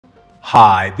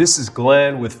Hi, this is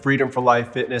Glenn with Freedom for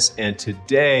Life Fitness, and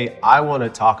today I want to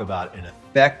talk about an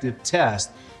effective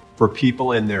test for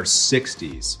people in their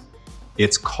 60s.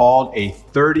 It's called a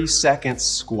 30-second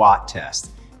squat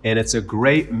test, and it's a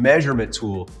great measurement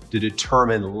tool to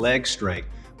determine leg strength,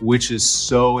 which is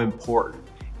so important.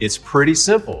 It's pretty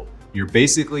simple. You're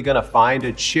basically going to find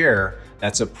a chair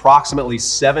that's approximately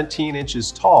 17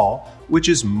 inches tall, which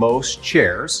is most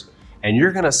chairs, and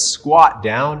you're going to squat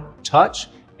down, touch,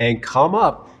 and come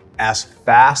up as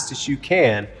fast as you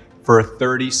can for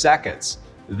 30 seconds.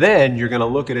 Then you're gonna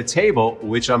look at a table,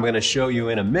 which I'm gonna show you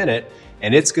in a minute,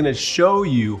 and it's gonna show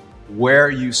you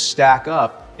where you stack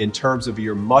up in terms of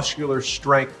your muscular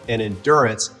strength and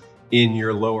endurance in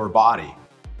your lower body.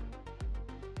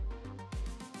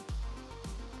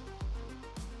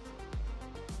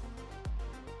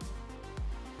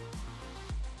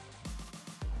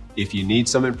 If you need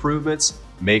some improvements,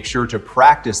 make sure to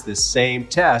practice this same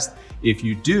test. If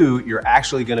you do, you're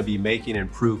actually going to be making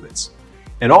improvements.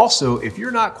 And also, if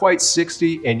you're not quite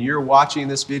 60 and you're watching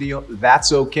this video,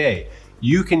 that's okay.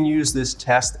 You can use this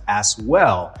test as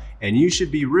well, and you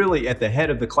should be really at the head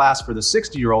of the class for the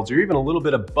 60-year-olds, or even a little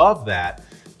bit above that,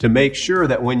 to make sure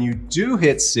that when you do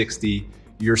hit 60,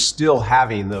 you're still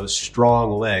having those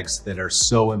strong legs that are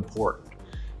so important.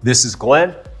 This is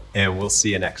Glenn, and we'll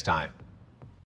see you next time.